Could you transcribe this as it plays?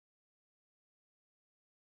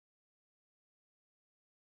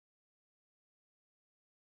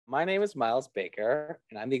My name is Miles Baker,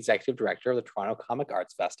 and I'm the Executive Director of the Toronto Comic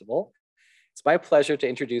Arts Festival. It's my pleasure to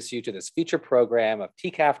introduce you to this feature program of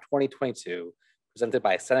TCAF 2022, presented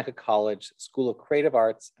by Seneca College School of Creative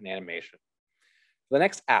Arts and Animation. For the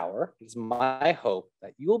next hour, it is my hope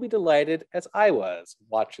that you will be delighted, as I was,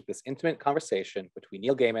 watching this intimate conversation between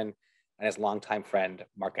Neil Gaiman and his longtime friend,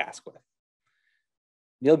 Mark Askwith.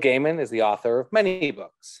 Neil Gaiman is the author of many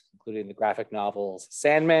books, including the graphic novels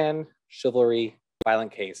Sandman, Chivalry,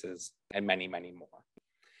 Violent Cases, and many, many more.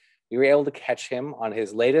 We were able to catch him on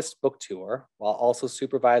his latest book tour while also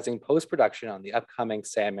supervising post-production on the upcoming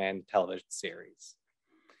Sandman television series.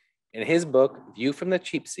 In his book, View from the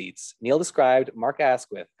Cheap Seats, Neil described Mark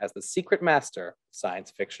Askwith as the secret master of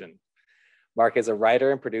science fiction. Mark is a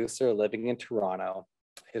writer and producer living in Toronto.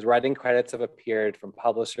 His writing credits have appeared from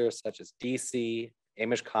publishers such as DC,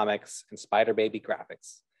 Image Comics, and Spider Baby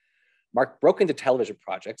Graphics. Mark broke into television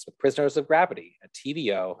projects with Prisoners of Gravity at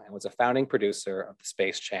TVO and was a founding producer of the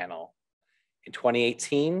Space Channel. In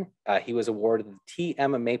 2018, he was awarded the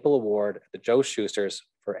TM Maple Award at the Joe Shuster's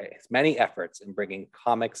for his many efforts in bringing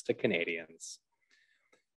comics to Canadians.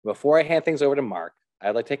 Before I hand things over to Mark,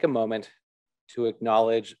 I'd like to take a moment to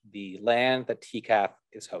acknowledge the land that TCAF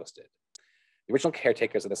is hosted. The original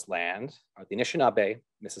caretakers of this land are the Anishinaabe,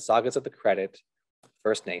 Mississaugas of the Credit,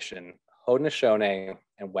 First Nation, Haudenosaunee,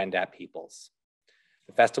 and Wendat peoples.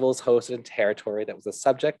 The festival is hosted in territory that was the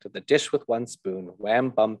subject of the Dish with One Spoon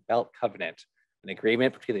Wham Bum Belt Covenant, an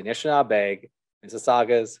agreement between the Anishinaabe,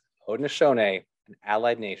 Mississaugas, Haudenosaunee, and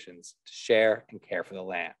allied nations to share and care for the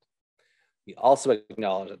land. We also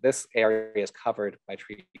acknowledge that this area is covered by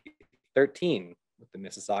Treaty 13 with the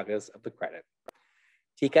Mississaugas of the Credit.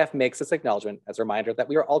 TCAF makes this acknowledgement as a reminder that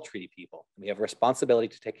we are all treaty people, and we have a responsibility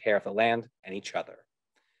to take care of the land and each other.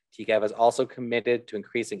 TCAF is also committed to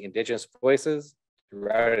increasing Indigenous voices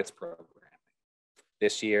throughout its programming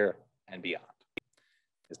this year and beyond.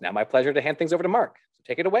 It's now my pleasure to hand things over to Mark, so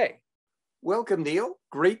take it away. Welcome, Neil.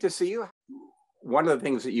 Great to see you. One of the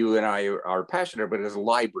things that you and I are passionate about is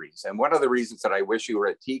libraries. And one of the reasons that I wish you were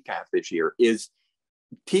at TCAF this year is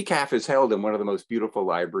TCAF is held in one of the most beautiful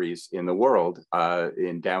libraries in the world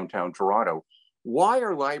in downtown Toronto. Why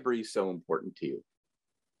are libraries so important to you?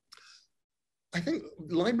 I think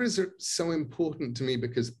libraries are so important to me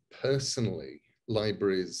because personally,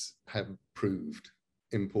 libraries have proved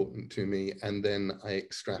important to me, and then I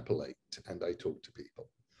extrapolate and I talk to people.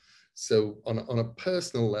 So on a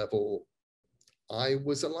personal level, I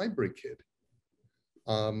was a library kid.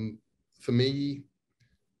 For me,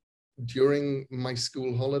 during my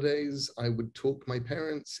school holidays, I would talk my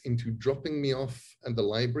parents into dropping me off at the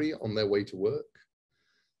library on their way to work.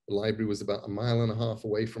 The library was about 1.5 miles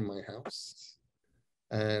away from my house.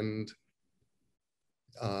 And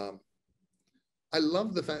I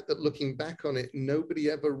love the fact that looking back on it,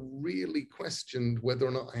 nobody ever really questioned whether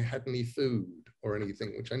or not I had any food or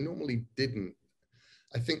anything, which I normally didn't.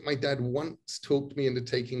 I think my dad once talked me into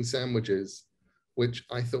taking sandwiches, which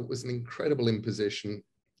I thought was an incredible imposition.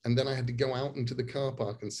 And then I had to go out into the car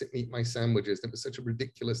park and sit and eat my sandwiches. It was such a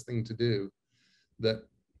ridiculous thing to do that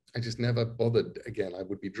I just never bothered again. I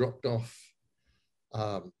would be dropped off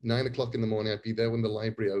 9 o'clock in the morning. I'd be there when the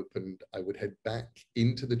library opened. I would head back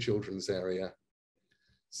into the children's area,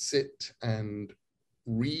 sit and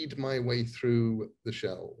read my way through the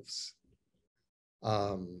shelves.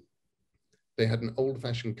 They had an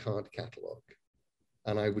old-fashioned card catalog,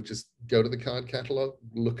 and I would just go to the card catalog,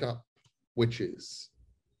 look up witches,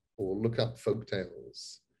 or look up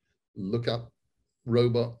folktales, look up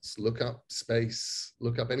robots, look up space,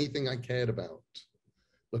 look up anything I cared about,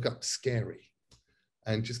 look up scary,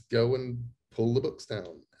 and just go and pull the books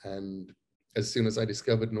down. And as soon as I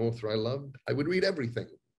discovered an author I loved, I would read everything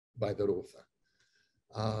by that author.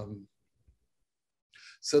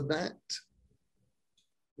 So that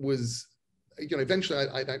was, eventually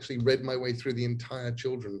I'd actually read my way through the entire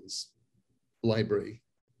children's library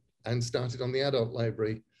and started on the adult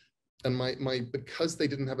library. And because they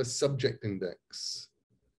didn't have a subject index,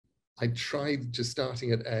 I tried just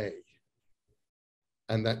starting at A,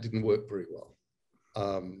 and that didn't work very well.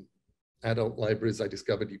 Adult libraries, I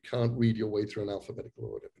discovered you can't read your way through an alphabetical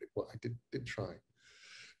order, but I did try.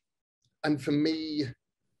 And for me,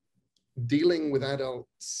 dealing with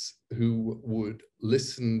adults who would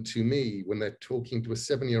listen to me when they're talking to a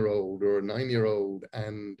 7-year-old or a 9-year-old,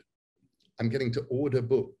 and I'm getting to order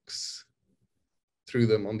books through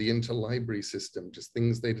them on the interlibrary system, just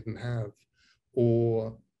things they didn't have,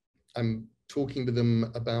 or I'm talking to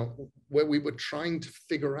them about where we were trying to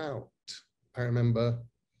figure out, I remember,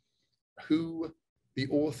 who the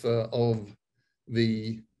author of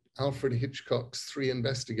the Alfred Hitchcock's Three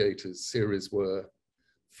Investigators series were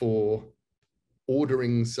for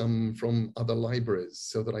ordering some from other libraries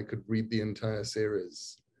so that I could read the entire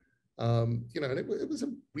series. And it was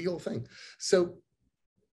a real thing. So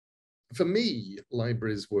for me,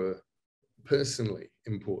 libraries were personally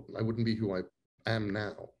important. I wouldn't be who I am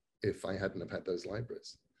now if I hadn't have had those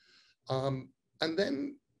libraries. And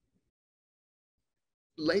then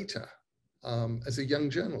later, as a young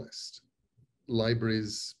journalist,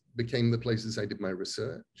 libraries became the places I did my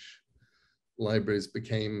research. Libraries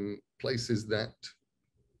became places that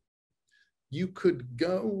you could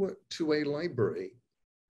go to a library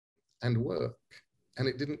and work, and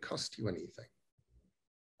it didn't cost you anything.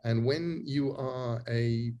 And when you are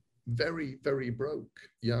a very, very broke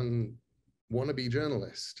young wannabe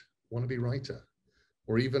journalist, wannabe writer,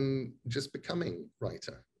 or even just becoming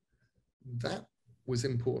writer, that was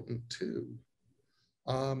important too.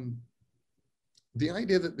 The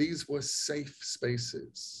idea that these were safe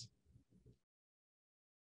spaces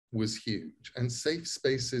was huge, and safe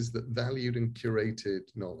spaces that valued and curated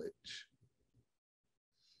knowledge.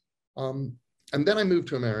 And then I moved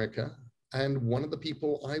to America, and one of the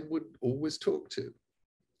people I would always talk to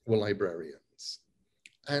were librarians,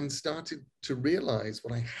 and started to realize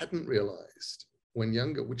what I hadn't realized when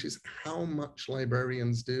younger, which is how much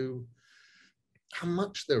librarians do, how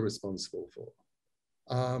much they're responsible for.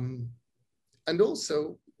 And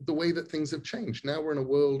also the way that things have changed. Now we're in a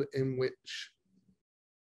world in which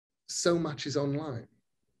so much is online.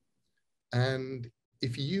 And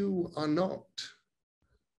if you are not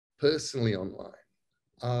personally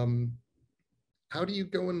online, how do you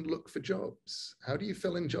go and look for jobs? How do you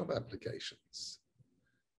fill in job applications?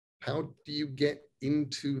 How do you get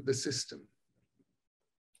into the system?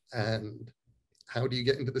 And how do you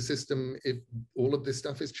get into the system if all of this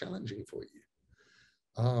stuff is challenging for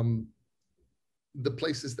you? The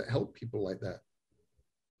places that help people like that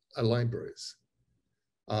are libraries.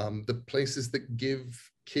 The places that give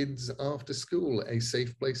kids after school a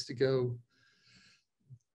safe place to go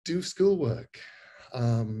do schoolwork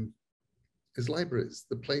is libraries.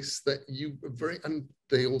 The place that and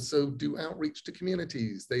they also do outreach to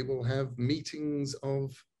communities. They will have meetings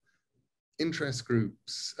of interest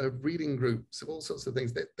groups, of reading groups, of all sorts of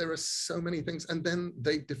things. There are so many things. And then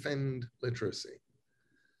they defend literacy.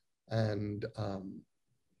 And,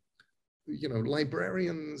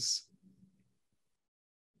 librarians,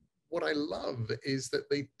 what I love is that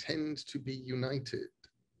they tend to be united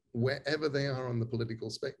wherever they are on the political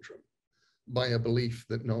spectrum by a belief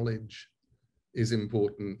that knowledge is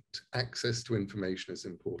important, access to information is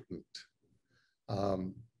important,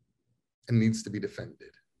 and needs to be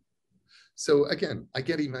defended. So again, I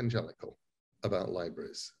get evangelical about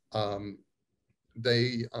libraries.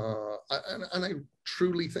 They are, and I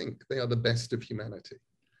truly think they are the best of humanity.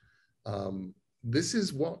 This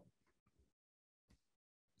is what,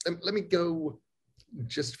 let me go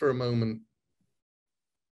just for a moment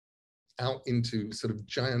out into sort of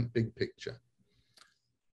giant big picture.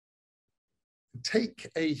 Take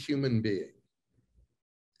a human being,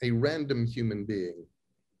 a random human being,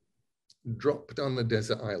 dropped on a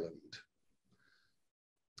desert island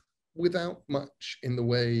without much in the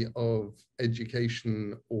way of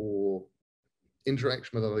education or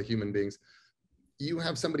interaction with other human beings. You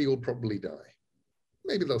have somebody who will probably die.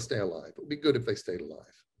 Maybe they'll stay alive. It would be good if they stayed alive.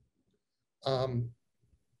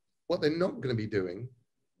 What they're not going to be doing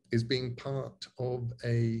is being part of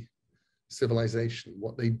a civilization.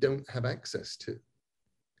 What they don't have access to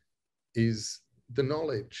is the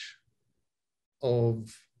knowledge of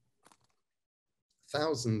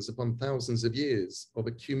thousands upon thousands of years of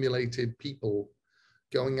accumulated people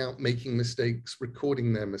going out, making mistakes,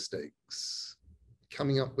 recording their mistakes,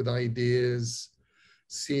 coming up with ideas,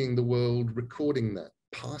 seeing the world, recording that,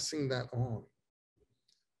 passing that on.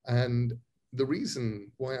 And the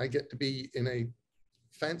reason why I get to be in a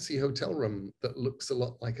fancy hotel room that looks a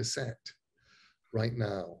lot like a set right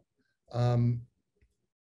now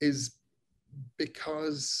is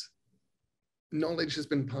because knowledge has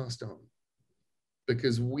been passed on.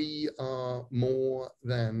 Because we are more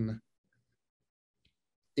than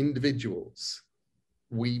individuals.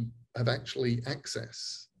 We have actually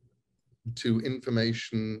access to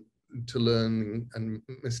information, to learning and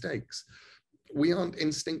mistakes. We aren't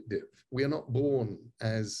instinctive. We are not born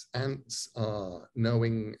as ants are,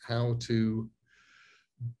 knowing how to,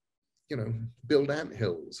 build ant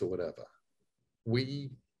hills or whatever.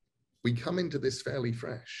 We come into this fairly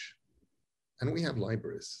fresh, and we have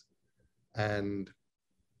libraries. And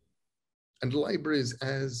libraries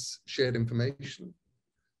as shared information,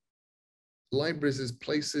 libraries as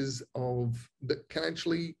places that can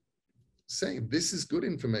actually say, this is good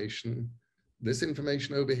information, this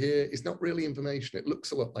information over here is not really information. It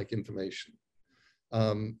looks a lot like information.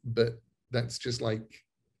 But that's just like,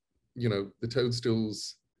 you know, the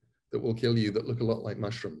toadstools that will kill you that look a lot like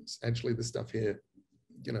mushrooms. Actually, the stuff here,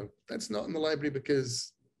 you know, that's not in the library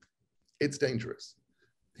because it's dangerous.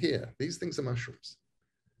 Here, these things are mushrooms.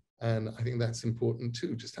 And I think that's important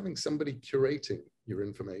too, just having somebody curating your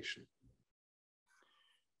information.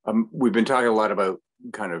 We've been talking a lot about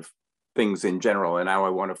kind of things in general, and now I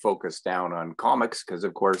want to focus down on comics because,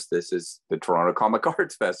 of course, this is the Toronto Comic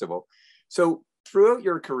Arts Festival. So throughout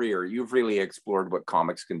your career, you've really explored what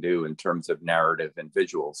comics can do in terms of narrative and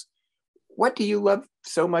visuals. What do you love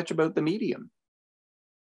so much about the medium?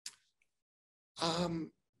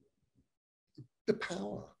 The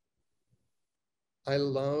power. I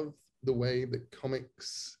love the way that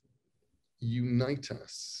comics unite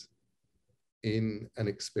us in an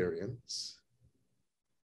experience,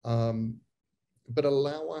 but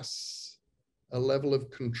allow us a level of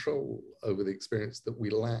control over the experience that we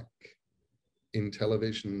lack in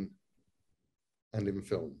television and in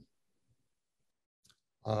film.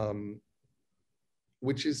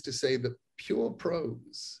 Which is to say that pure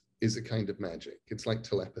prose is a kind of magic. It's like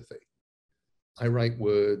telepathy. I write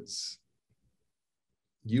words,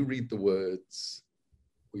 you read the words,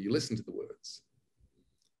 or you listen to the words,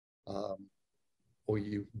 or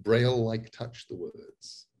you braille-like touch the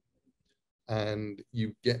words, and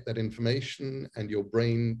you get that information and your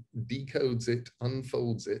brain decodes it,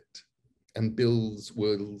 unfolds it, and builds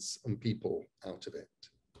worlds and people out of it.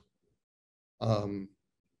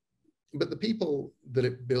 But the people that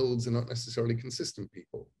it builds are not necessarily consistent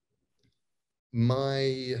people.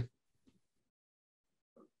 My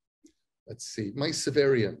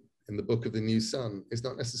Severian in the Book of the New Sun is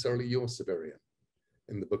not necessarily your Severian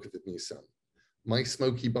in the Book of the New Sun. My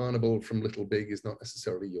Smokey Barnable from Little Big is not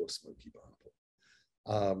necessarily your Smokey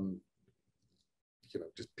Barnable. You know,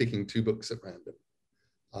 just picking two books at random.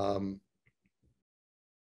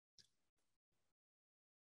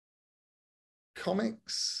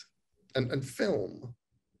 Comics and film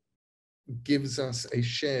gives us a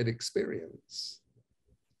shared experience.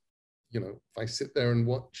 You know, if I sit there and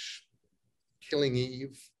watch Killing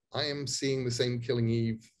Eve, I am seeing the same Killing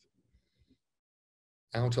Eve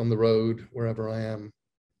out on the road, wherever I am,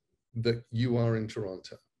 that you are in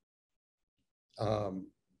Toronto.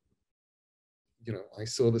 You know, I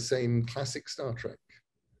saw the same classic Star Trek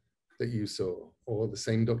that you saw, or the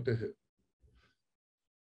same Doctor Who.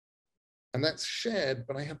 And that's shared,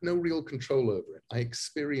 but I have no real control over it. I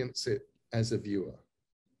experience it as a viewer.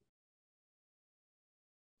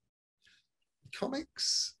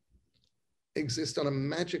 Comics exist on a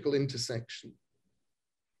magical intersection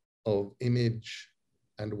of image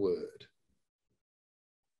and word,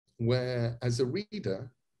 where as a reader,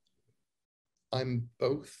 I'm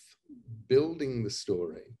both building the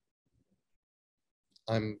story,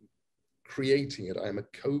 I'm creating it, I'm a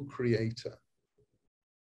co-creator,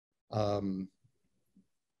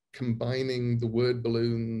 combining the word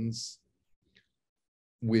balloons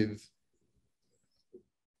with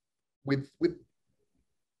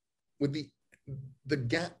the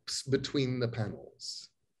gaps between the panels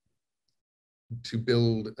to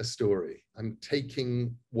build a story. I'm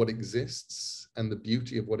taking what exists and the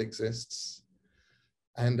beauty of what exists,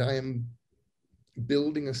 and I am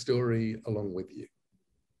building a story along with you.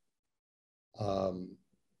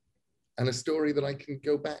 And a story that I can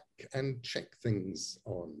go back and check things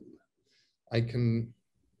on. I can,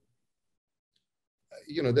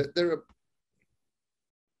 you know,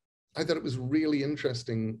 I thought it was really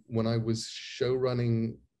interesting when I was show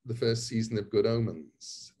running the first season of Good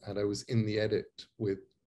Omens, and I was in the edit with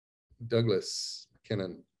Douglas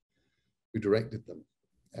McKinnon, who directed them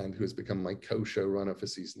and who has become my co-showrunner for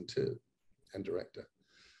season 2 and director.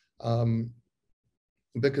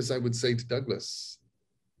 Because I would say to Douglas,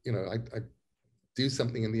 you know, I do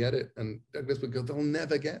something in the edit and Douglas would go, they'll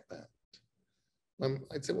never get that.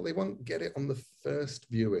 I'd say, well, they won't get it on the first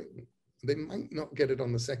viewing. They might not get it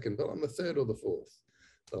on the second, but on the third or the fourth,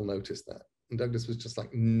 they'll notice that. And Douglas was just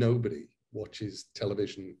like, nobody watches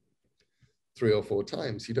television 3 or 4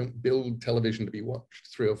 times. You don't build television to be watched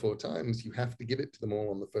 3 or 4 times. You have to give it to them all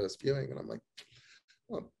on the first viewing. And I'm like,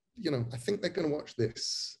 well, you know, I think they're going to watch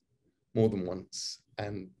this more than once,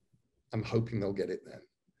 and I'm hoping they'll get it then.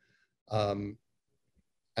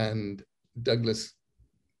 And Douglas,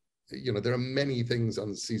 you know, there are many things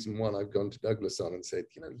on season 1 I've gone to Douglas on and said,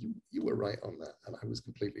 you know, you were right on that, and I was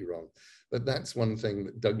completely wrong. But that's one thing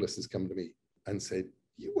that Douglas has come to me and said,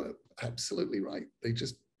 you were absolutely right.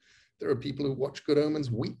 There are people who watch Good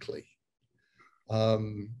Omens weekly.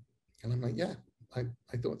 And I'm like, yeah, I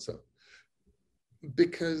thought so.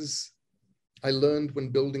 Because I learned when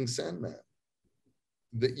building Sandman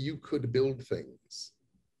that you could build things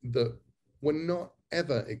that were not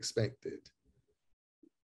ever expected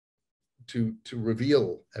to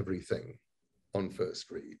reveal everything on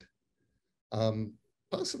first read.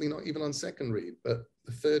 Possibly not even on second read, but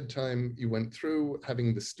the third time you went through,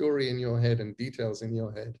 having the story in your head and details in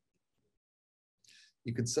your head,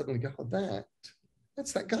 you could suddenly go, oh,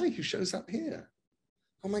 that's that guy who shows up here.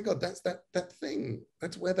 Oh my God, that's that thing.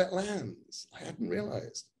 That's where that lands. I hadn't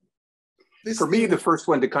realized. For me, the first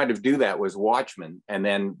one to kind of do that was Watchmen. And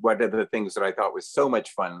then one of the things that I thought was so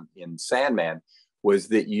much fun in Sandman was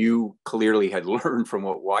that you clearly had learned from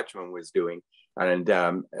what Watchmen was doing. And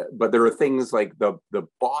but there are things like the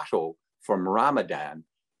bottle from Ramadan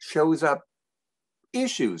shows up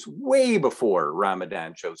issues way before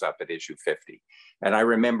Ramadan shows up at issue 50. And I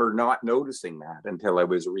remember not noticing that until I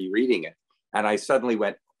was rereading it. And I suddenly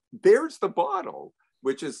went, there's the bottle,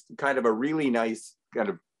 which is kind of a really nice kind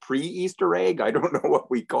of pre-Easter egg. I don't know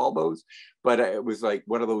what we call those, but it was like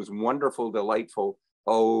one of those wonderful, delightful,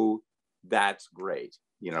 oh, that's great.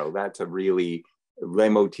 You know, that's a really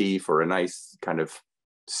leitmotif or a nice kind of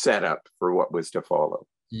setup for what was to follow.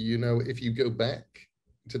 You know, if you go back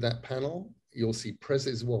to that panel, you'll see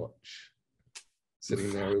Prez's watch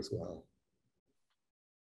sitting there as well.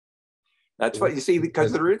 That's what you see,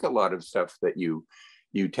 because there is a lot of stuff that you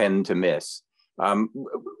tend to miss.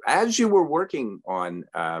 As you were working on,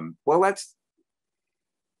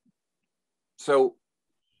 so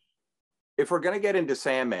if we're going to get into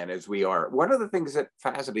Sandman as we are, one of the things that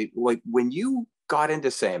fascinated, like when you got into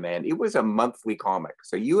Sandman, it was a monthly comic.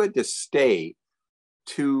 So you had to stay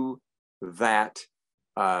to that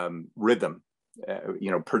rhythm,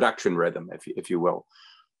 production rhythm, if you will.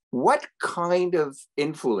 What kind of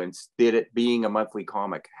influence did it being a monthly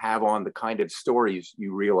comic have on the kind of stories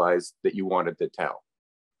you realized that you wanted to tell?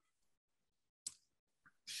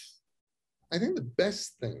 I think the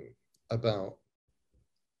best thing about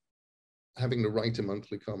having to write a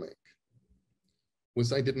monthly comic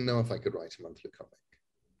was I didn't know if I could write a monthly comic.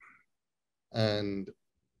 And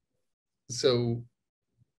so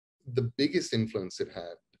the biggest influence it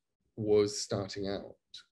had was starting out.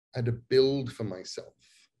 I had to build for myself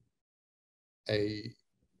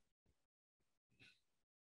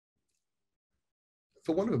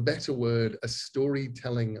for want of a better word, a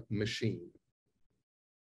storytelling machine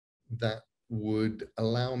that would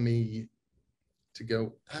allow me to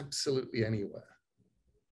go absolutely anywhere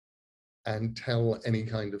and tell any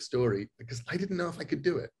kind of story, because I didn't know if I could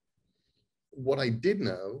do it. What I did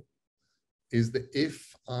know is that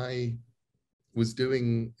if I was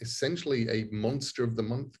doing essentially a monster of the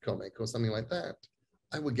month comic or something like that,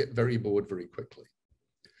 I would get very bored very quickly.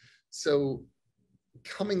 So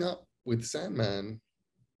coming up with Sandman,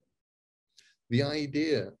 the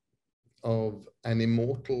idea of an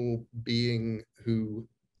immortal being who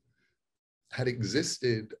had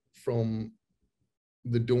existed from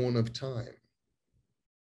the dawn of time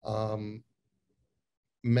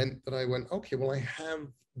meant that I went, okay, well, I have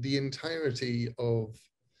the entirety of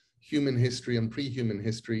human history and pre-human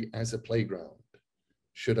history as a playground,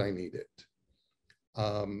 should I need it.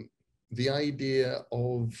 The idea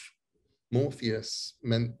of Morpheus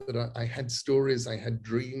meant that I had stories, I had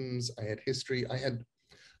dreams, I had history,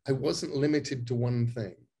 I wasn't limited to one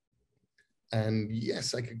thing. And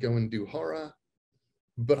yes, I could go and do horror,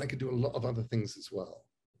 but I could do a lot of other things as well.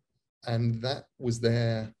 And that was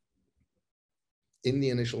there in the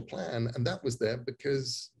initial plan. And that was there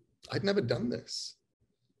because I'd never done this.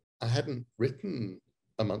 I hadn't written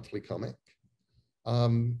a monthly comic.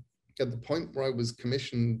 At the point where I was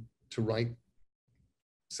commissioned to write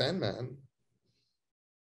Sandman,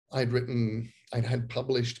 I'd had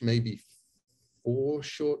published maybe 4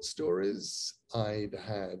 short stories. I'd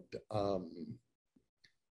had,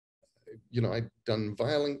 I'd done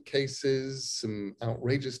Violent Cases, some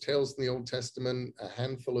outrageous tales in the Old Testament, a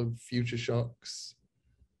handful of Future Shocks,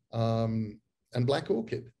 and Black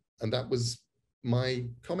Orchid. And that was my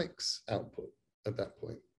comics output at that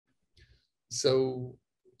point. So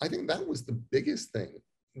I think that was the biggest thing,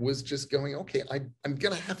 was just going, okay, I'm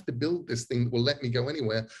going to have to build this thing that will let me go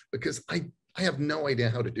anywhere, because I have no idea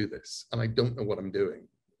how to do this and I don't know what I'm doing.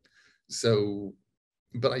 So,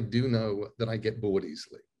 but I do know that I get bored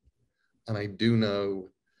easily. And I do know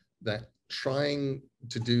that trying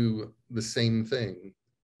to do the same thing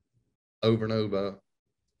over and over,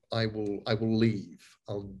 I will leave.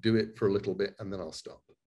 I'll do it for a little bit and then I'll stop.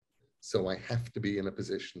 So I have to be in a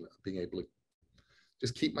position of being able to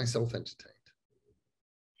just keep myself entertained.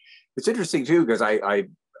 It's interesting too, because I'd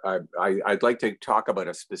like to talk about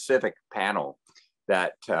a specific panel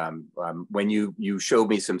that when you showed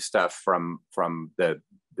me some stuff from the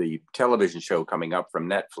television show coming up from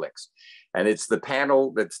Netflix, and it's the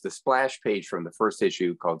panel that's the splash page from the first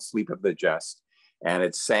issue called Sleep of the Just, and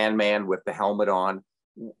it's Sandman with the helmet on.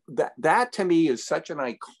 That to me is such an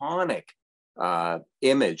iconic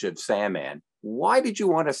image of Sandman. Why did you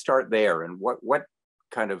want to start there, and what's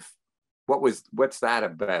that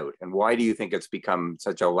about, and why do you think it's become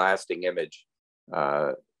such a lasting image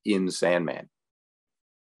in Sandman?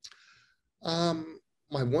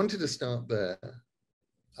 I wanted to start there.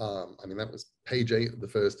 I mean, that was page 8 of the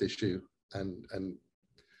first issue, and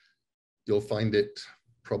you'll find it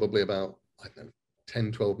probably about, I don't know,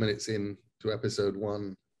 10, 12 minutes in to episode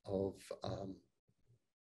 1 of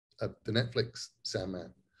the Netflix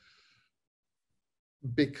Sandman.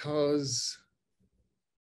 Because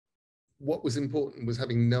what was important was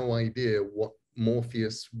having no idea what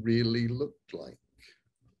Morpheus really looked like.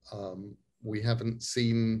 We haven't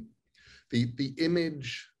seen the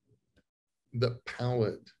image that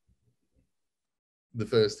powered the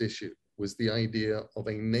first issue was the idea of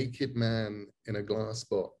a naked man in a glass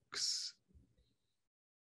box,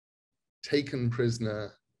 taken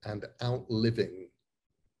prisoner and outliving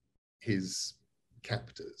his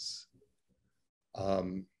captors.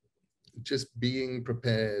 Just being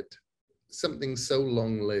prepared, something so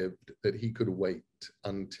long-lived that he could wait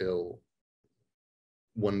until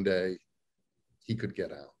one day he could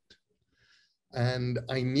get out. And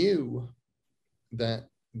I knew that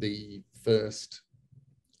the first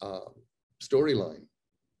storyline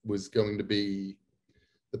was going to be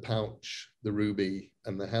the pouch, the ruby,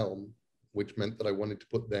 and the helm, which meant that I wanted to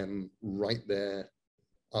put them right there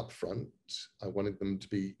up front. I wanted them to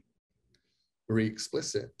be very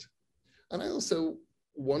explicit. And I also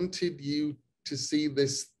wanted you to see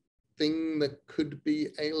this thing that could be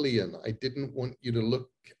alien. I didn't want you to look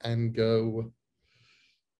and go,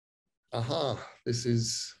 aha, this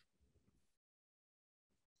is,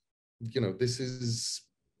 this is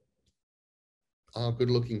our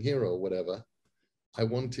good-looking hero, or whatever. I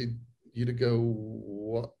wanted you to go,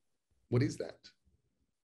 what is that?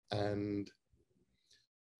 And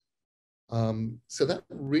so that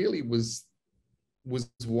really was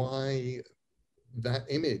why that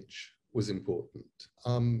image was important.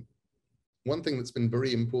 One thing that's been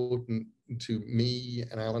very important to me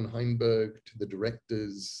and Alan Heinberg, to the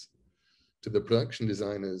directors, to the production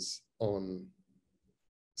designers on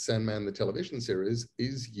Sandman, the television series,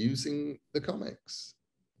 is using the comics.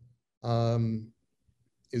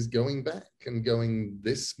 Is going back and going,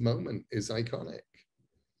 this moment is iconic.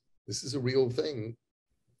 This is a real thing.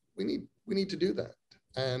 We need to do that.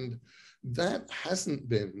 And that hasn't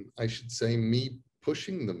been, I should say, me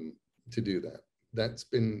pushing them to do that. That's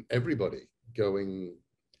been everybody going,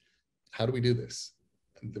 how do we do this?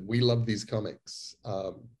 We love these comics.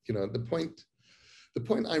 The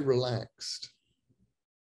point I relaxed,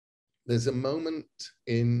 there's a moment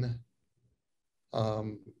in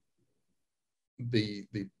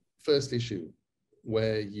the first issue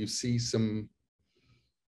where you see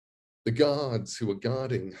the guards who are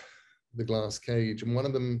guarding the glass cage, and one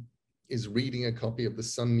of them is reading a copy of the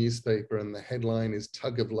Sun newspaper, and the headline is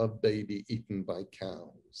 "Tug of Love Baby Eaten by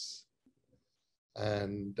Cows."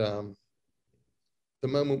 And the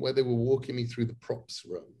moment where they were walking me through the props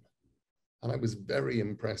room, and I was very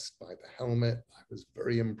impressed by the helmet. I was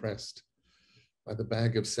very impressed by the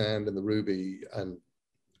bag of sand and the ruby and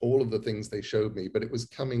all of the things they showed me, but it was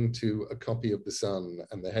coming to a copy of the Sun,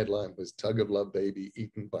 and the headline was "Tug of Love Baby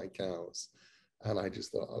Eaten by Cows." And I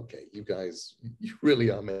just thought, okay, you guys, you really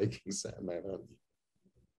are making Sandman, aren't you?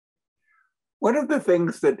 One of the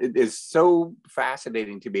things that is so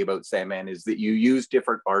fascinating to me about Sandman is that you use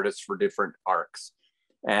different artists for different arcs.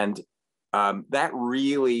 And that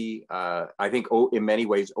really, I think, in many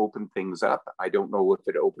ways opened things up. I don't know if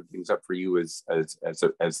it opened things up for you as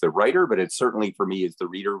the writer, but it certainly for me as the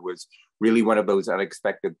reader was really one of those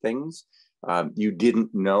unexpected things. You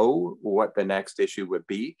didn't know what the next issue would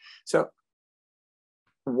be. So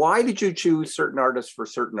why did you choose certain artists for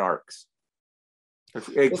certain arcs?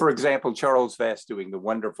 For example, Charles Vess doing the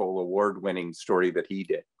wonderful award-winning story that he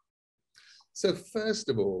did. So first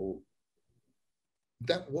of all,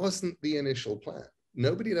 that wasn't the initial plan.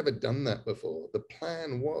 Nobody had ever done that before. The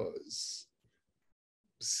plan was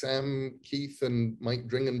Sam Keith and Mike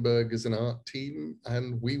Dringenberg as an art team,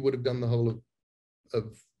 and we would have done the whole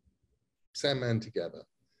of Sandman together,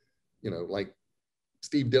 like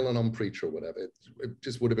Steve Dillon on Preacher or whatever. It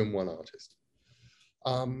just would have been one artist.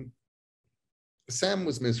 Sam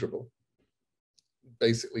was miserable.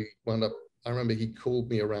 Basically wound up, I remember he called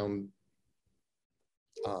me around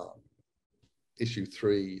issue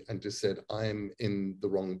 3 and just said, I'm in the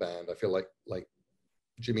wrong band. I feel like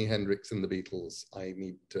Jimi Hendrix and the Beatles. I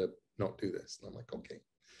need to not do this. And I'm like, okay.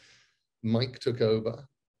 Mike took over.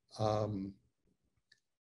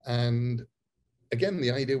 And again,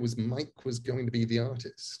 the idea was Mike was going to be the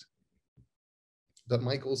artist. But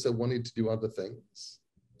Mike also wanted to do other things.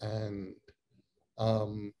 And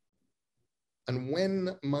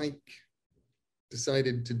when Mike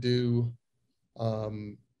decided to do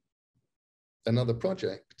another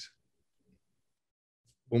project,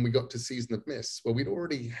 when we got to Season of Mist, well, we'd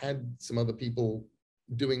already had some other people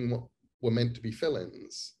doing what were meant to be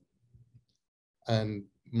fill-ins. And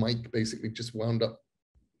Mike basically just wound up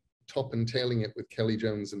top and tailing it with Kelly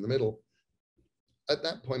Jones in the middle. At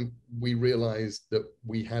that point, we realized that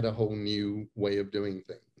we had a whole new way of doing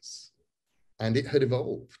things. And it had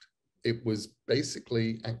evolved. It was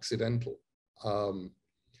basically accidental.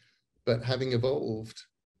 But having evolved,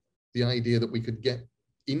 the idea that we could get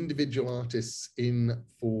individual artists in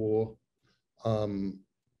for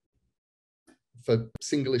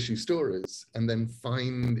single issue stories, and then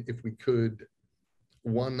find, if we could,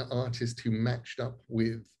 one artist who matched up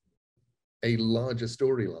with a larger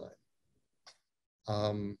storyline.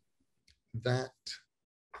 That,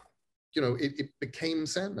 you know, it became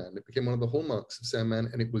Sandman. It became one of the hallmarks of Sandman,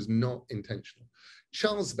 and it was not intentional.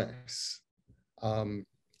 Charles Vess,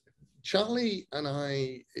 Charlie and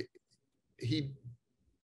I, he'd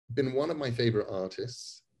been one of my favorite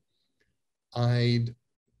artists. I'd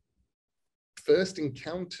first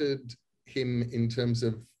encountered him in terms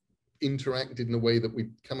of interacted in a way that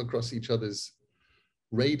we'd come across each other's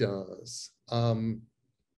radars on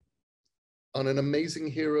an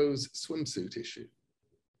Amazing Heroes swimsuit issue.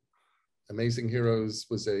 Amazing Heroes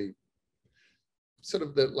was a sort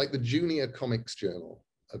of like the junior comics journal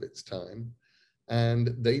of its time.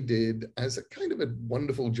 And they did, as a kind of a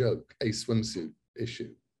wonderful joke, a swimsuit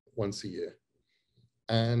issue once a year.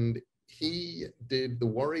 And he did the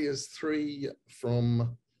Warriors 3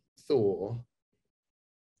 from Thor,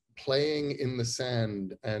 playing in the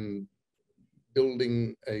sand and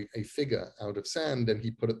building a figure out of sand. And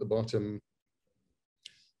he put at the bottom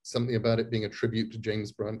something about it being a tribute to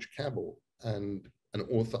James Branch Cabell, and an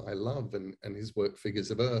author I love, and his work,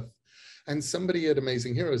 Figures of Earth. And somebody at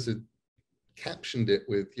Amazing Heroes had captioned it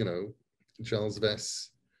with, you know, Charles Vess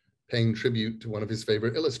paying tribute to one of his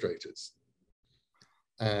favorite illustrators.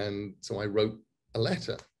 And so I wrote a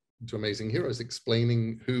letter to Amazing Heroes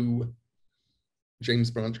explaining who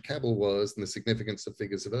James Branch Cabell was and the significance of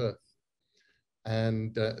Figures of Earth.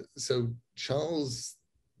 And so Charles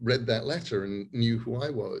read that letter and knew who I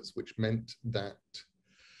was, which meant that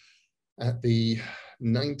at the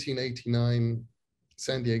 1989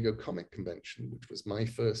 San Diego Comic Convention, which was my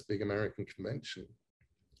first big American convention,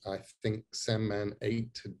 I think Sandman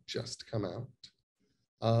 8 had just come out.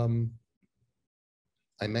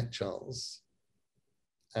 I met Charles,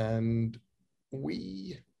 and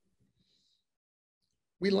we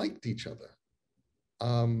liked each other.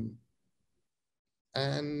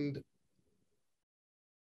 And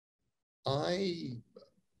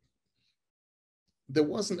there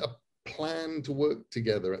wasn't a plan to work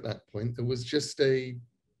together at that point. There was just a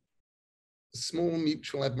small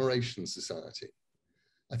mutual admiration society.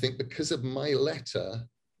 I think because of my letter,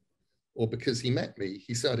 or because he met me,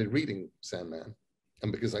 he started reading Sandman.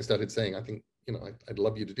 And because I started saying, I think, you know, I'd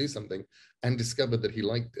love you to do something, and discovered that he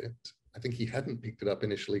liked it. I think he hadn't picked it up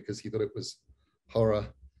initially because he thought it was horror,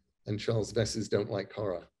 and Charles Vesses don't like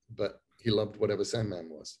horror, but he loved whatever Sandman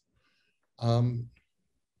was. And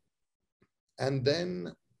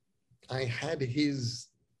then I had his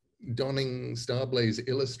donning Starblaze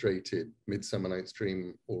illustrated Midsummer Night's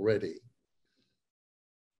Dream already.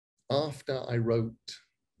 After I wrote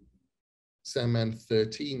Sandman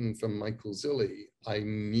 13 from Michael Zulli, I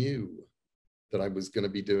knew that I was going to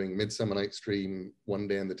be doing Midsummer Night's Dream one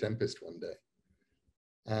day and The Tempest one day.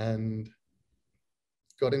 And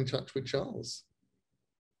got in touch with Charles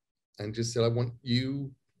and just said, I want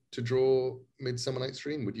you to draw Midsummer Night's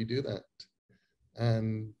Dream. Would you do that?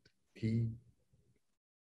 And he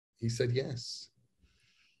said yes.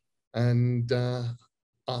 And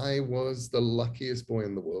I was the luckiest boy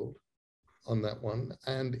in the world on that one.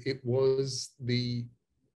 And it was the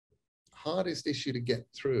hardest issue to get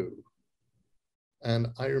through. And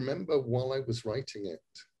I remember while I was writing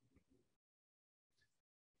it,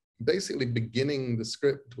 basically beginning the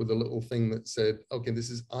script with a little thing that said, okay, this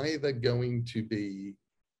is either going to be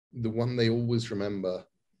the one they always remember,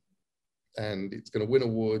 and it's going to win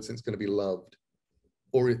awards, and it's going to be loved,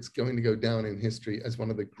 or it's going to go down in history as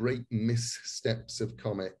one of the great missteps of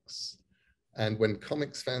comics. And when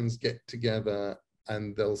comics fans get together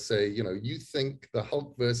and they'll say, you know, you think the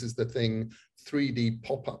Hulk versus the Thing 3D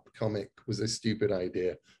pop-up comic was a stupid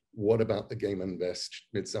idea. What about the Gaiman Best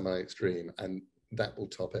Midsummer Night's Dream? And that will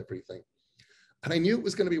top everything. And I knew it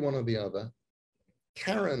was going to be one or the other.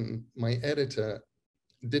 Karen, my editor,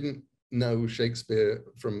 didn't know Shakespeare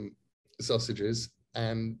from sausages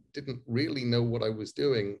and didn't really know what I was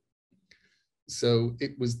doing. So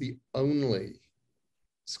it was the only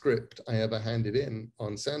script I ever handed in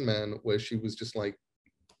on Sandman where she was just like,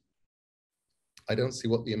 I don't see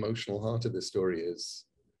what the emotional heart of this story is.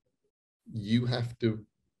 You have to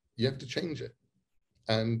change it.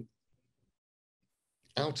 And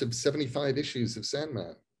out of 75 issues of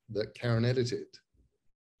Sandman that Karen edited,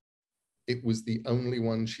 it was the only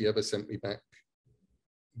one she ever sent me back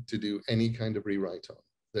to do any kind of rewrite on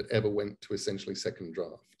that ever went to essentially second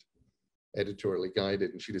draft, editorially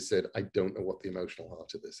guided. And she just said, I don't know what the emotional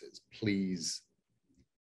heart of this is. Please,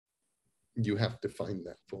 you have to find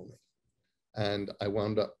that for me. And I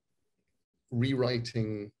wound up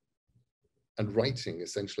rewriting and writing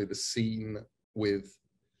essentially the scene with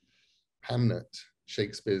Hamnet,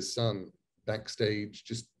 Shakespeare's son, backstage,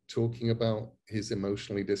 just talking about his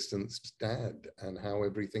emotionally distanced dad and how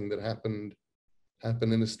everything that happened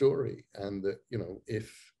in a story. And that, you know,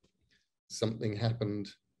 if something happened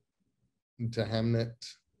to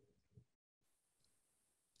Hamnet,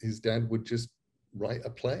 his dad would just write a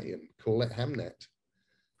play and call it Hamnet.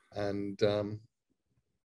 And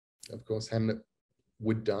of course, Hamnet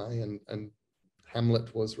would die and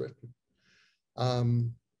Hamlet was written.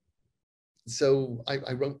 So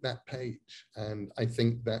I wrote that page, and I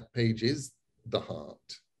think that page is the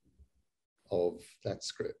heart of that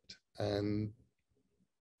script. And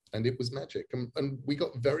it was magic. And we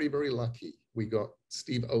got very, very lucky. We got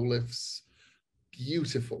Steve Oliph's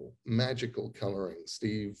beautiful, magical coloring.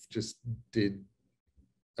 Steve just did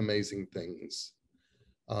amazing things.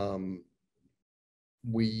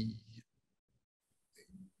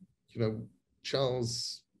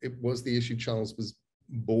 Charles, it was the issue Charles was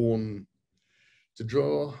born to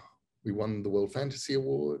draw. We won the World Fantasy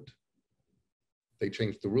Award. They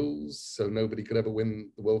changed the rules, so nobody could ever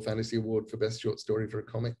win the World Fantasy Award for Best Short Story for a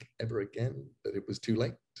Comic ever again, but it was too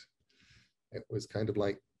late. It was kind of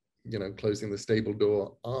like, you know, closing the stable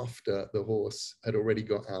door after the horse had already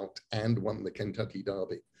got out and won the Kentucky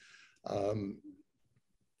Derby.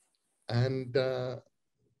 The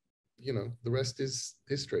rest is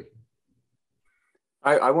history.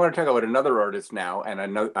 I want to talk about another artist now and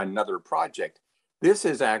another project. This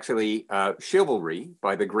is actually Chivalry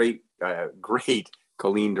by the great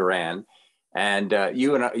Coraline Duran. And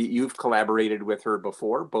you've collaborated with her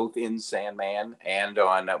before, both in Sandman and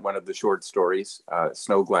on one of the short stories,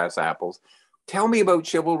 Snow Glass Apples. Tell me about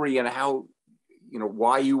Chivalry and how, you know,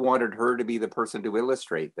 why you wanted her to be the person to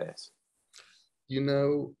illustrate this. You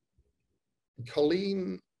know,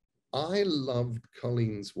 Coraline, I loved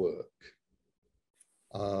Colleen's work.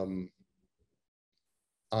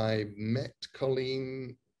 I met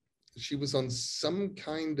Coraline, she was on some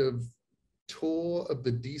kind of tour of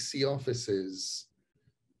the DC offices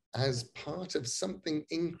as part of something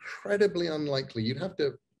incredibly unlikely. You'd have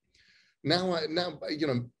to, now, you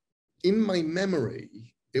know, in my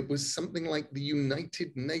memory, it was something like the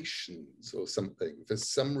United Nations or something. For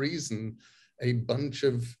some reason, a bunch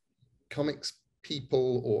of comics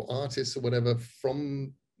people or artists or whatever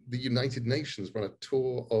from the United Nations were on a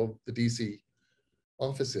tour of the DC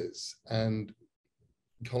offices, and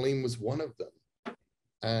Coraline was one of them.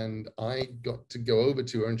 And I got to go over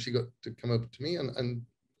to her, and she got to come over to me and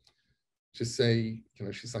just say, you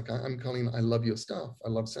know, she's like, I'm Coraline, I love your stuff. I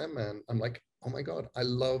love Sandman. I'm like, oh my God, I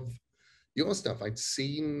love your stuff. I'd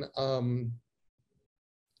seen, I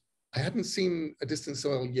hadn't seen A Distant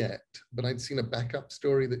Soil yet, but I'd seen a backup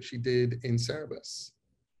story that she did in Cerebus.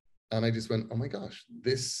 And I just went, oh my gosh,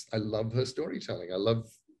 I love her storytelling. I love,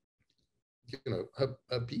 you know,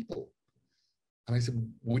 her people. And I said,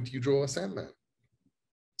 would you draw a Sandman?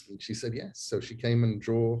 And she said yes. So she came and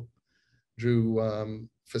drew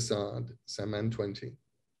Facade, Sandman 20,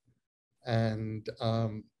 and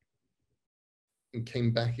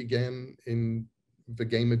came back again in the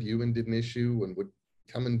Game of You and did an issue and would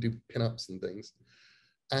come and do pinups and things.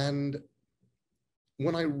 And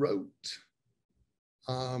when I wrote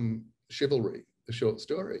Chivalry, the short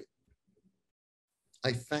story,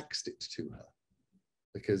 I faxed it to her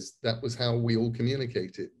because that was how we all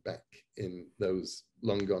communicated back in those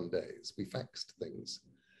long gone days. We faxed things.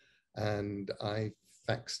 And I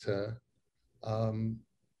faxed her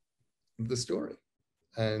the story.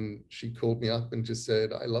 And she called me up and just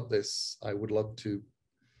said, I love this. I would love to,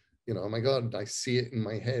 you know, oh my God, I see it in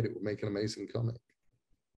my head. It would make an amazing comic.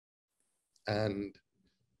 And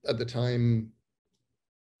at the time,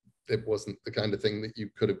 it wasn't the kind of thing that you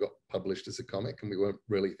could have got published as a comic, and we weren't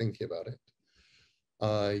really thinking about it.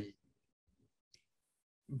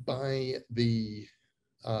 By the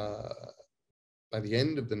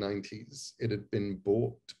end of the 90s, it had been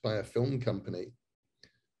bought by a film company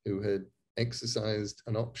who had exercised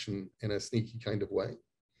an option in a sneaky kind of way.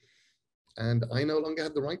 And I no longer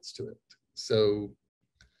had the rights to it. So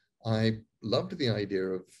I loved the idea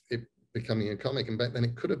of it becoming a comic. And back then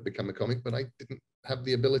it could have become a comic, but I didn't have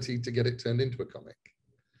the ability to get it turned into a comic.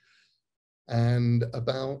 And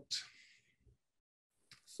about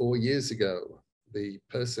 4 years ago, the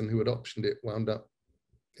person who had optioned it wound up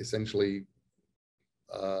essentially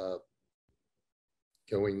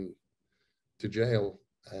going to jail,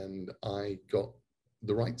 and I got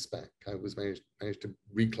the rights back. I was managed to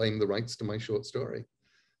reclaim the rights to my short story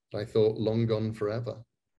that I thought long gone forever.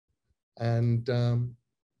 And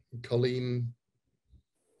Coraline,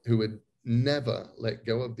 who had never let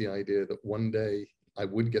go of the idea that one day I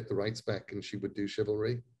would get the rights back and she would do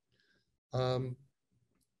Chivalry,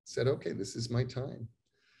 said, okay, this is my time.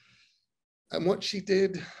 And what she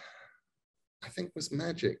did, I think, was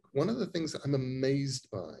magic. One of the things that I'm amazed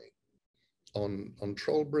by on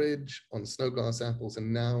Trollbridge, on Snowglass Apples,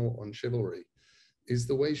 and now on Chivalry is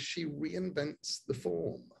the way she reinvents the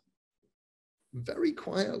form very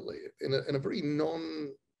quietly in a very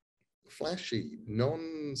non-flashy,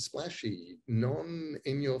 non-splashy,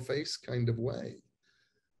 non-in-your-face kind of way.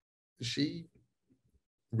 She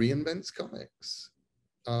reinvents comics.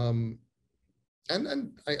 And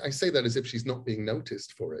I say that as if she's not being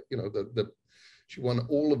noticed for it. You know, she won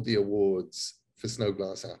all of the awards for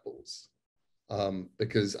Snowglass Apples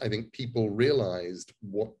because I think people realized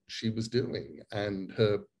what she was doing, and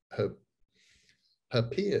her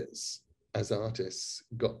peers as artists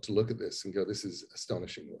got to look at this and go, this is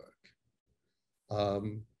astonishing work.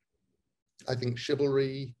 I think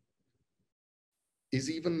Chivalry is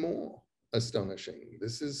even more astonishing.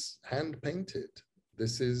 This is hand painted.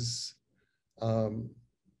 This is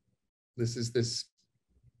this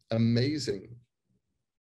amazing,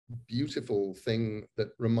 beautiful thing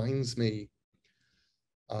that reminds me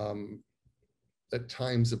at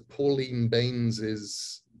times of Pauline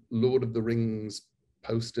Baines's Lord of the Rings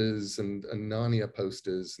posters and Narnia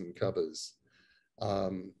posters and covers.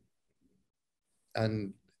 But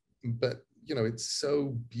you know, it's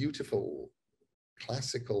so beautiful,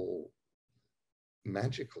 classical,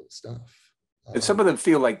 magical stuff. And some of them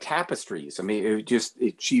feel like tapestries. I mean,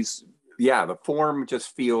 the form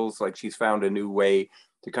just feels like she's found a new way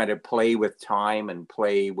to kind of play with time and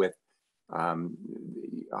play with, I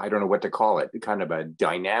don't know what to call it, kind of a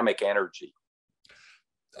dynamic energy.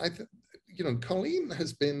 You know, Coraline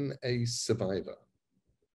has been a survivor.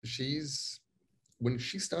 When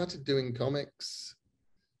she started doing comics,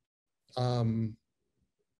 there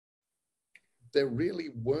really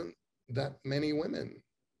weren't that many women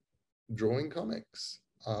drawing comics.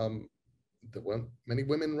 There weren't many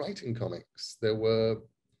women writing comics. It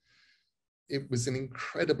was an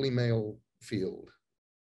incredibly male field.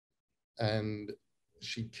 And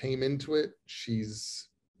she came into it. She's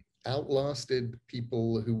outlasted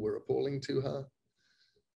people who were appalling to her.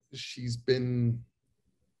 She's been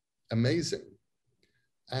amazing.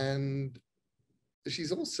 And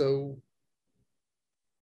she's also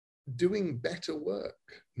doing better work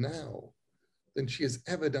now than she has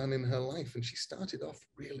ever done in her life. And she started off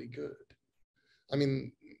really good. I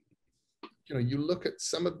mean, you know, you look at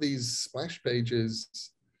some of these splash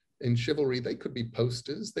pages in Chivalry, they could be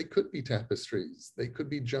posters, they could be tapestries, they could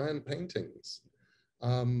be giant paintings.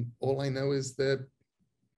 All I know is they're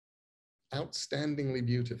outstandingly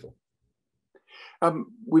beautiful.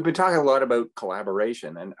 We've been talking a lot about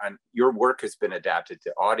collaboration, and your work has been adapted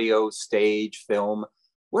to audio, stage, film.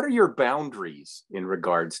 What are your boundaries in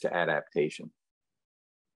regards to adaptation?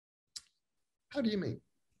 How do you mean?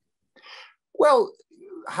 Well,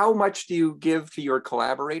 how much do you give to your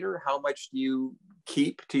collaborator? How much do you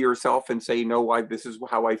keep to yourself and say, no, this is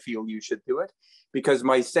how I feel you should do it? Because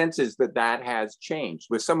my sense is that has changed.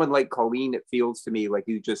 With someone like Coraline, it feels to me like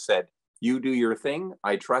you just said, you do your thing,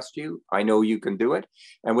 I trust you, I know you can do it.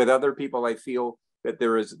 And with other people, I feel that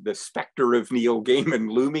there is the specter of Neil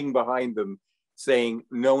Gaiman looming behind them saying,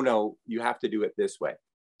 no, you have to do it this way.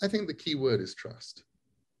 I think the key word is trust.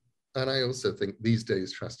 And I also think these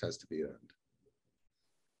days trust has to be earned.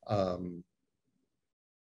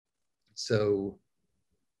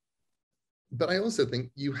 But I also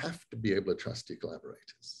think you have to be able to trust your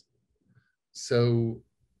collaborators. So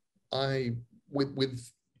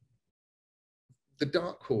with the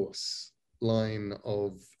Dark Horse line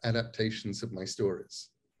of adaptations of my stories,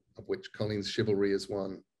 of which Colleen's Chivalry is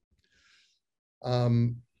one.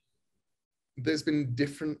 There's been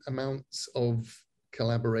different amounts of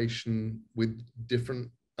collaboration with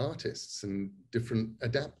different artists and different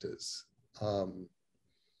adapters.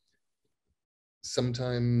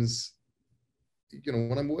 Sometimes, you know,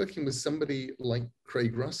 when I'm working with somebody like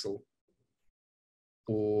Craig Russell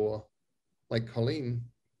or like Colleen,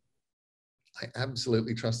 I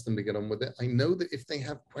absolutely trust them to get on with it. I know that if they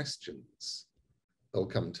have questions, they'll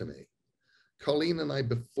come to me. Colleen and I,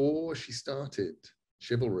 before she started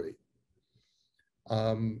Chivalry,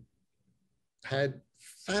 had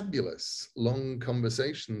fabulous long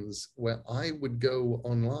conversations where I would go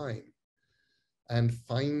online and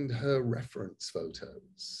find her reference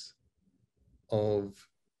photos of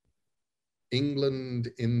England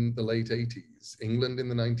in the late 80s, England in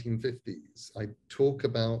the 1950s. I talk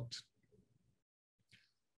about,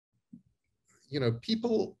 you know,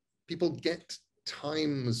 people get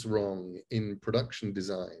times wrong in production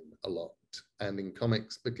design a lot and in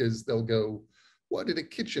comics, because they'll go, what did a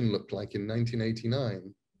kitchen look like in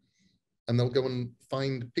 1989? And they'll go and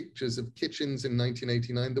find pictures of kitchens in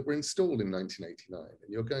 1989 that were installed in 1989. And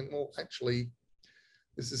you're going, well, actually,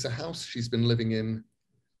 this is a house she's been living in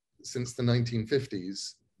since the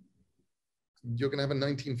 1950s. You're going to have a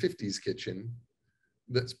 1950s kitchen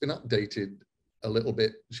that's been updated a little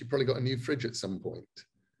bit. She probably got a new fridge at some point.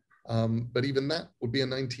 But even that would be a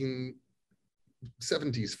 1970s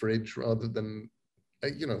fridge rather than,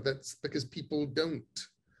 you know, that's because people don't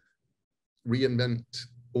reinvent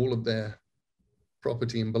all of their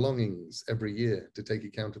property and belongings every year to take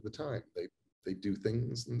account of the time. They do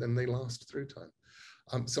things and then they last through time.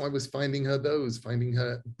 So I was finding her those, finding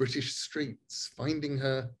her British streets, finding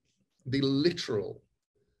her the literal,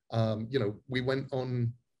 you know, we went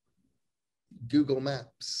on Google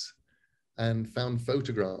Maps and found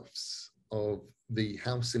photographs of the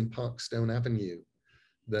house in Parkstone Avenue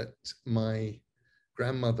that my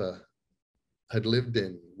grandmother had lived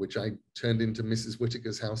in, which I turned into Mrs.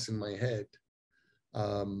 Whittaker's house in my head.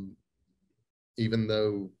 Even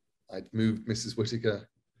though I'd moved Mrs. Whittaker,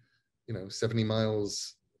 you know, 70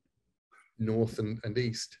 miles north and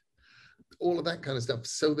east, all of that kind of stuff,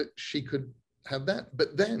 so that she could have that.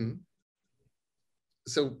 But then,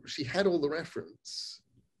 so she had all the reference,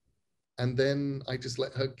 and then I just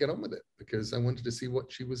let her get on with it because I wanted to see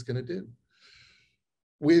what she was going to do.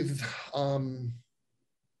 With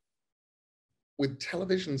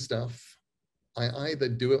television stuff, I either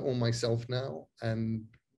do it all myself now,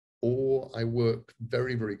 or I work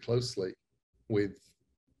very, very closely with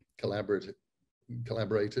collaborators,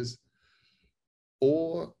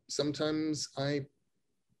 or sometimes I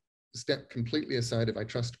step completely aside if I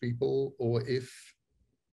trust people, or if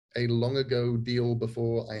a long ago deal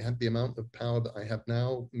before I had the amount of power that I have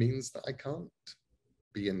now means that I can't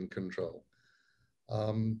be in control.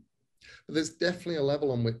 But there's definitely a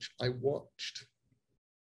level on which I watched.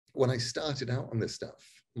 When I started out on this stuff,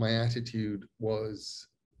 my attitude was,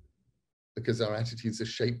 because our attitudes are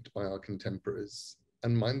shaped by our contemporaries,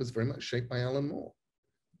 and mine was very much shaped by Alan Moore,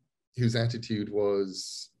 whose attitude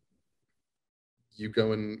was, you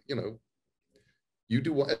go and, you know, you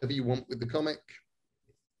do whatever you want with the comic,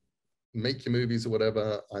 make your movies or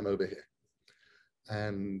whatever, I'm over here.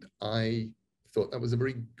 And I thought that was a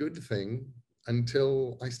very good thing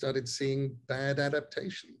until I started seeing bad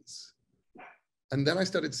adaptations. And then I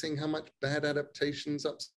started seeing how much bad adaptations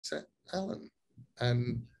upset Alan.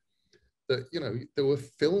 And that, you know, there were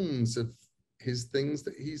films of his things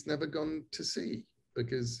that he's never gone to see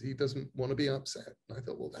because he doesn't want to be upset. And I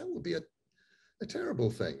thought, well, that would be a terrible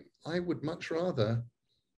thing. I would much rather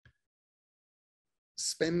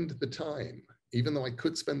spend the time, even though I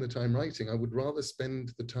could spend the time writing, I would rather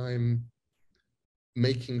spend the time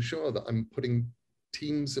making sure that I'm putting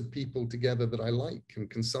teams of people together that I like and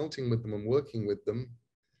consulting with them and working with them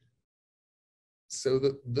so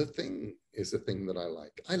that the thing is a thing that I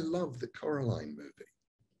like. I love the Coraline movie.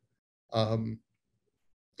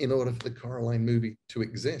 In order for the Coraline movie to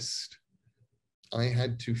exist, I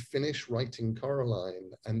had to finish writing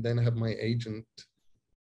Coraline and then have my agent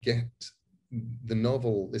get the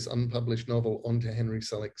novel, this unpublished novel, onto Henry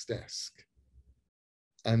Selick's desk.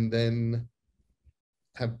 And then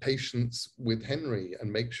have patience with Henry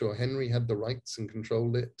and make sure Henry had the rights and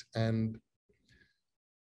controlled it, and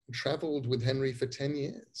traveled with Henry for 10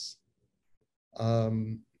 years.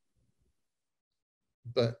 And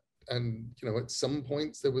you know, at some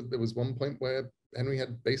points, there was one point where Henry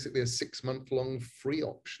had basically a 6-month-long free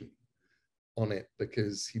option on it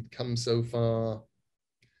because he'd come so far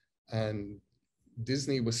and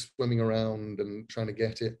Disney was swimming around and trying to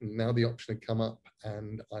get it, and now the option had come up,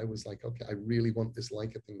 and I was like, okay, I really want this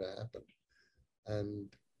Leica thing to happen.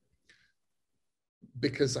 And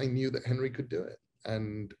because I knew that Henry could do it,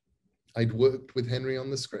 and I'd worked with Henry on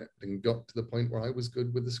the script and got to the point where I was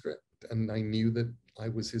good with the script, and I knew that I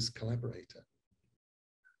was his collaborator.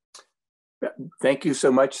 Thank you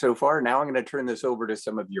so much so far. Now I'm going to turn this over to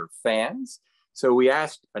some of your fans. So we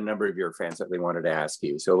asked a number of your fans that they wanted to ask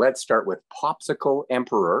you. So let's start with Popsicle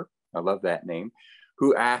Emperor. I love that name.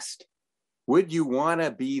 Who asked, would you want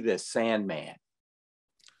to be the Sandman?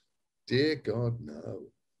 Dear God, no.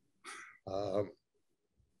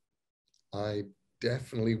 I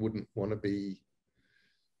definitely wouldn't want to be,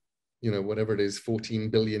 whatever it is, 14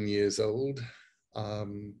 billion years old.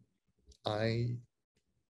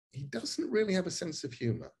 He doesn't really have a sense of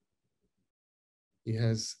humor. He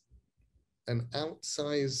has an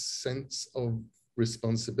outsized sense of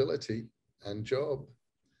responsibility and job,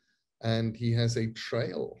 and he has a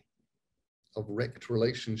trail of wrecked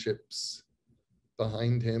relationships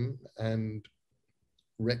behind him, and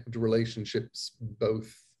wrecked relationships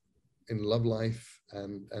both in love life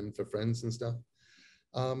and for friends and stuff.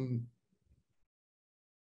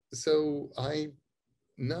 So I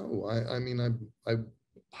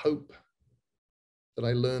hope that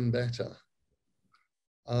I learn better.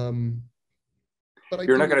 But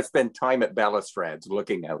you're not going to spend time at balustrades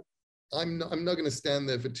looking out. I'm not going to stand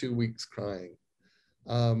there for 2 weeks crying.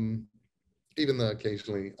 Even though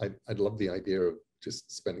occasionally I'd love the idea of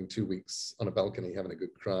just spending 2 weeks on a balcony having a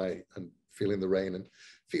good cry and feeling the rain and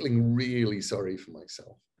feeling really sorry for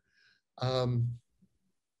myself.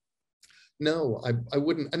 No, I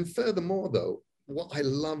wouldn't. And furthermore, though, what I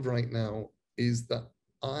love right now is that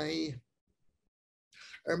I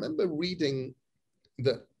remember reading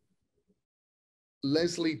that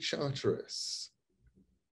Leslie Charteris,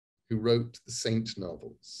 who wrote the Saint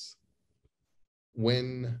novels,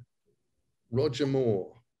 when Roger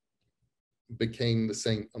Moore became the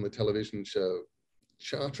Saint on the television show,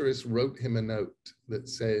 Charteris wrote him a note that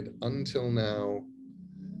said, until now,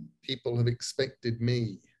 people have expected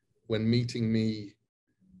me, when meeting me,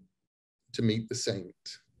 to meet the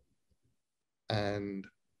Saint. And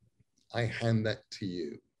I hand that to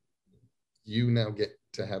you. You now get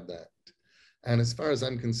to have that. And as far as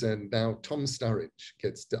I'm concerned, now Tom Sturridge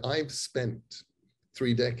gets to, I've spent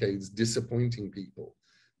 3 decades disappointing people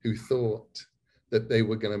who thought that they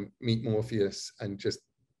were going to meet Morpheus and just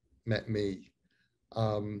met me.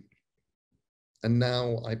 And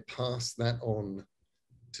now I pass that on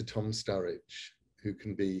to Tom Sturridge, who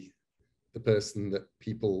can be the person that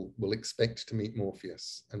people will expect to meet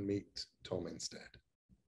Morpheus and meet Tom instead.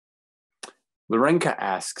 Lorenka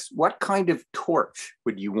asks, what kind of torch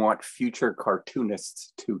would you want future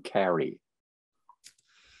cartoonists to carry?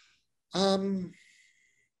 I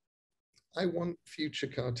want future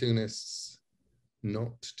cartoonists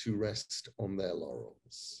not to rest on their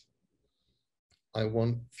laurels. I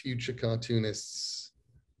want future cartoonists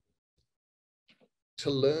to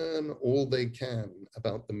learn all they can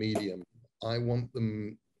about the medium. I want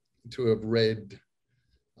them to have read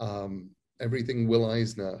everything Will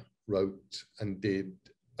Eisner wrote and did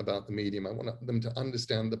about the medium. I want them to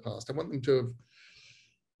understand the past. I want them to have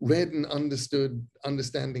read and understood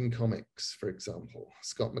Understanding Comics, for example,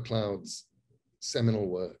 Scott McCloud's seminal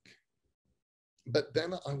work. But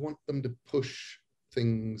then I want them to push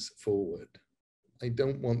things forward. I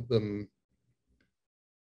don't want them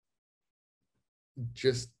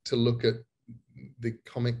just to look at the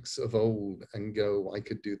comics of old and go, I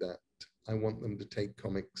could do that. I want them to take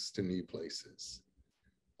comics to new places.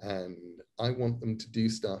 And I want them to do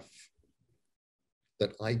stuff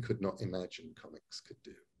that I could not imagine comics could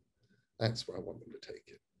do. That's where I want them to take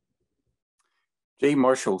it. J.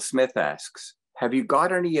 Marshall Smith asks, have you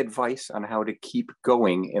got any advice on how to keep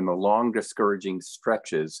going in the long, discouraging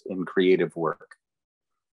stretches in creative work?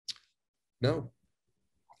 No.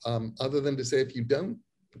 Other than to say, if you don't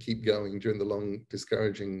keep going during the long,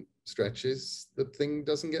 discouraging stretches, the thing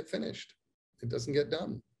doesn't get finished. It doesn't get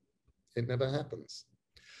done. It never happens.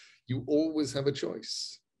 You always have a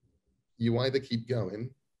choice. You either keep going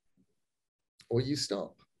or you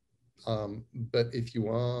stop. But if you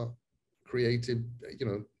are creative,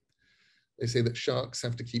 they say that sharks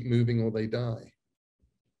have to keep moving or they die.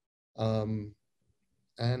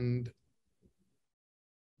 And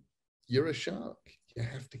you're a shark. You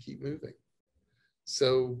have to keep moving.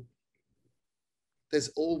 So there's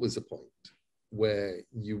always a point where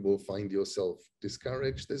you will find yourself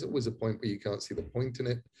discouraged. There's always a point where you can't see the point in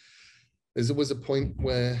it. There's always a point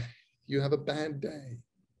where you have a bad day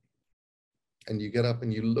and you get up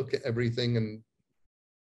and you look at everything and,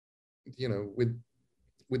 with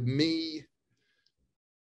with me,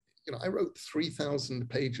 you know, I wrote 3,000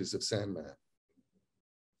 pages of Sandman.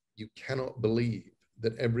 You cannot believe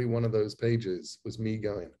that every one of those pages was me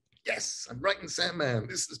going, yes, I'm writing Sandman,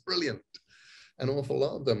 this is brilliant. An awful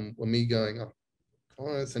lot of them were me going, oh,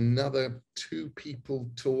 it's another two people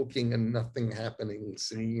talking and nothing happening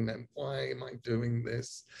scene, and why am I doing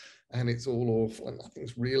this? And it's all awful and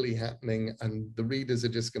nothing's really happening, and the readers are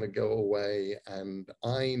just going to go away. And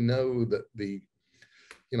I know that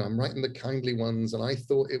I'm writing the kindly ones, and I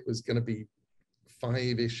thought it was going to be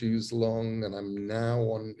 5 issues long, and I'm now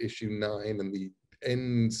on issue 9, and the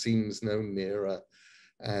end seems no nearer,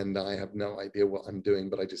 and I have no idea what I'm doing,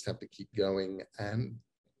 but I just have to keep going.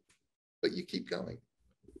 But you keep going,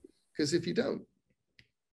 because if you don't,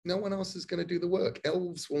 no one else is going to do the work.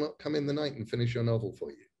 Elves will not come in the night and finish your novel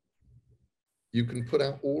for you. You can put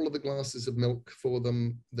out all of the glasses of milk for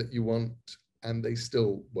them that you want, and they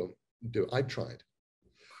still won't do it. I tried.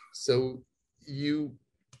 So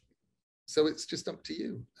it's just up to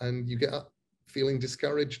you, and you get up feeling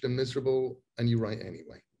discouraged and miserable, and you write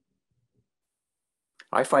anyway.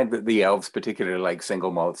 I find that the elves particularly like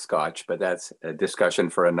single malt scotch, but that's a discussion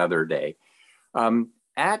for another day.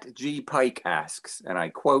 At G. Pike asks, and I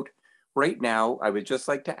quote, right now, I would just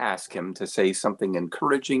like to ask him to say something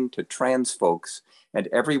encouraging to trans folks and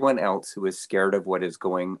everyone else who is scared of what is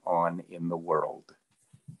going on in the world.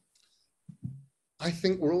 I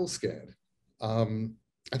think we're all scared. I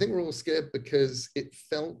think we're all scared because it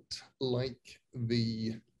felt like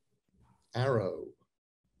the arrow,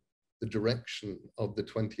 the direction of the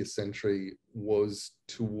 20th century was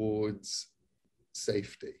towards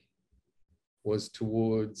safety, was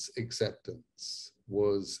towards acceptance,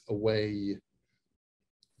 was away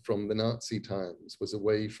from the Nazi times, was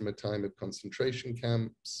away from a time of concentration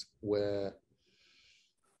camps where,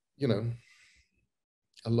 you know,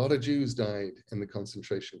 a lot of Jews died in the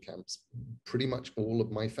concentration camps. Pretty much all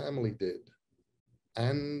of my family did.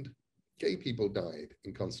 And gay people died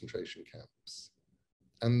in concentration camps.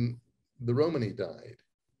 And the Romani died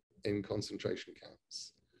in concentration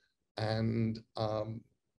camps. And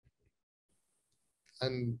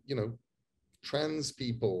you know, trans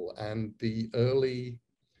people and the early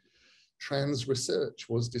trans research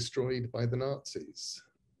was destroyed by the Nazis.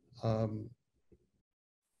 You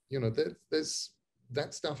know,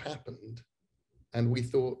 that stuff happened, and we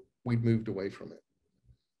thought we'd moved away from it.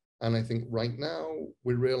 And I think right now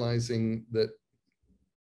we're realizing that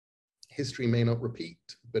history may not repeat,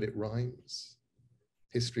 but it rhymes.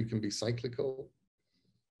 History can be cyclical.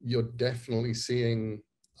 You're definitely seeing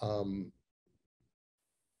a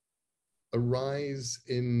rise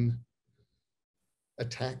in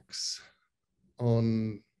attacks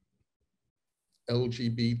on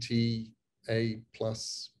LGBTA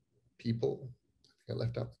plus people. I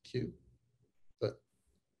left out the Q, but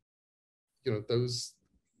you know,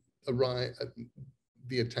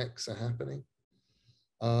 the attacks are happening.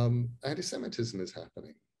 Anti-Semitism is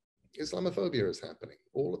happening. Islamophobia is happening.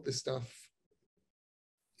 All of this stuff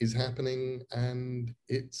is happening, and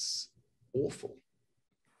it's awful.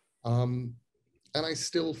 And I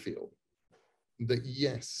still feel that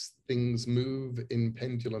yes, things move in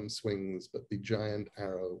pendulum swings, but the giant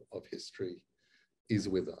arrow of history is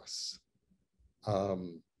with us.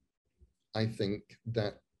 I think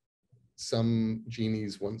that some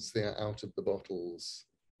genies, once they're out of the bottles,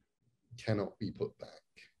 cannot be put back.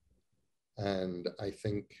 And I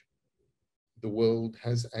think the world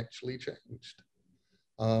has actually changed.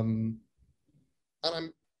 And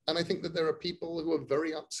I think that there are people who are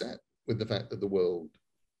very upset with the fact that the world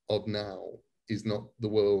of now is not the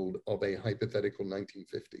world of a hypothetical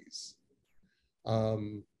 1950s.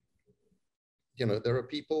 You know, there are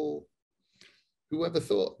people. Whoever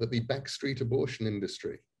thought that the backstreet abortion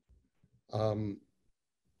industry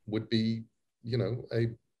would be, you know, a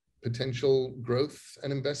potential growth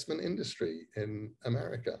and investment industry in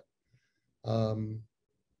America?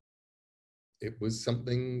 It was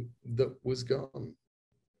something that was gone.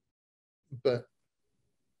 But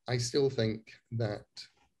I still think that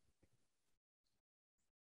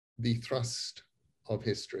the thrust of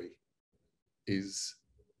history is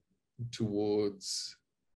towards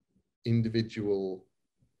individual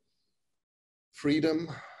freedom,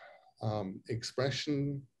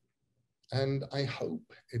 expression, and I hope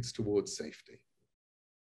it's towards safety.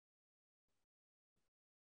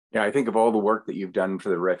 Yeah, I think of all the work that you've done for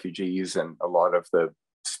the refugees and a lot of the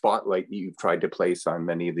spotlight that you've tried to place on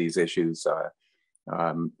many of these issues.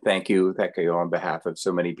 Thank you on behalf of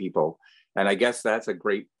so many people. And I guess that's a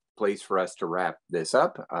great place for us to wrap this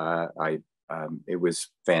up. It was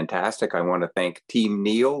fantastic. I want to thank Team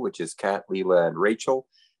Neil, which is Kat, Leela, and Rachel.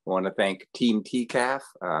 I want to thank Team TCAF,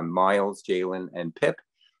 Miles, Jalen, and Pip.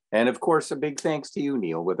 And of course, a big thanks to you,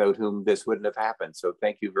 Neil, without whom this wouldn't have happened. So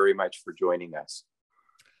thank you very much for joining us.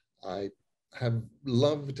 I have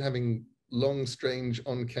loved having long, strange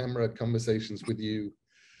on-camera conversations with you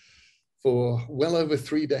for well over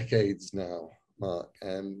 3 decades now, Mark,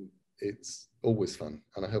 and it's always fun.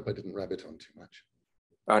 And I hope I didn't rabbit on too much.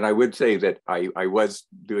 And I would say that I was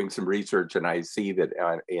doing some research, and I see that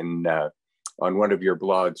on one of your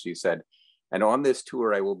blogs, you said, and on this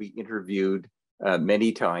tour, I will be interviewed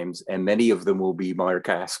many times, and many of them will be Mark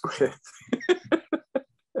Askwith.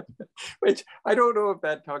 Which I don't know if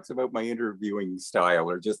that talks about my interviewing style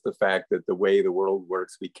or just the fact that the way the world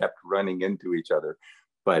works, we kept running into each other.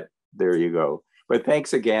 But there you go. But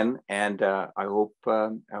thanks again, and I hope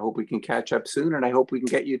we can catch up soon, and I hope we can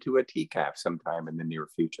get you to a TCAF sometime in the near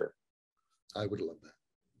future. I would love that.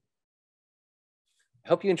 I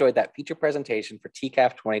hope you enjoyed that feature presentation for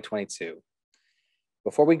TCAF 2022.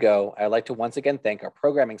 Before we go, I'd like to once again thank our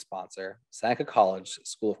programming sponsor, Seneca College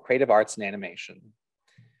School of Creative Arts and Animation.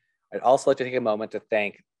 I'd also like to take a moment to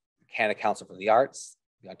thank the Canada Council for the Arts,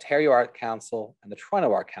 the Ontario Art Council, and the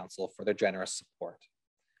Toronto Art Council for their generous support.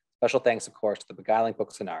 Special thanks, of course, to the Beguiling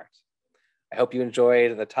Books and Art. I hope you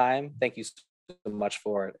enjoyed the time. Thank you so much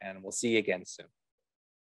for it, and we'll see you again soon.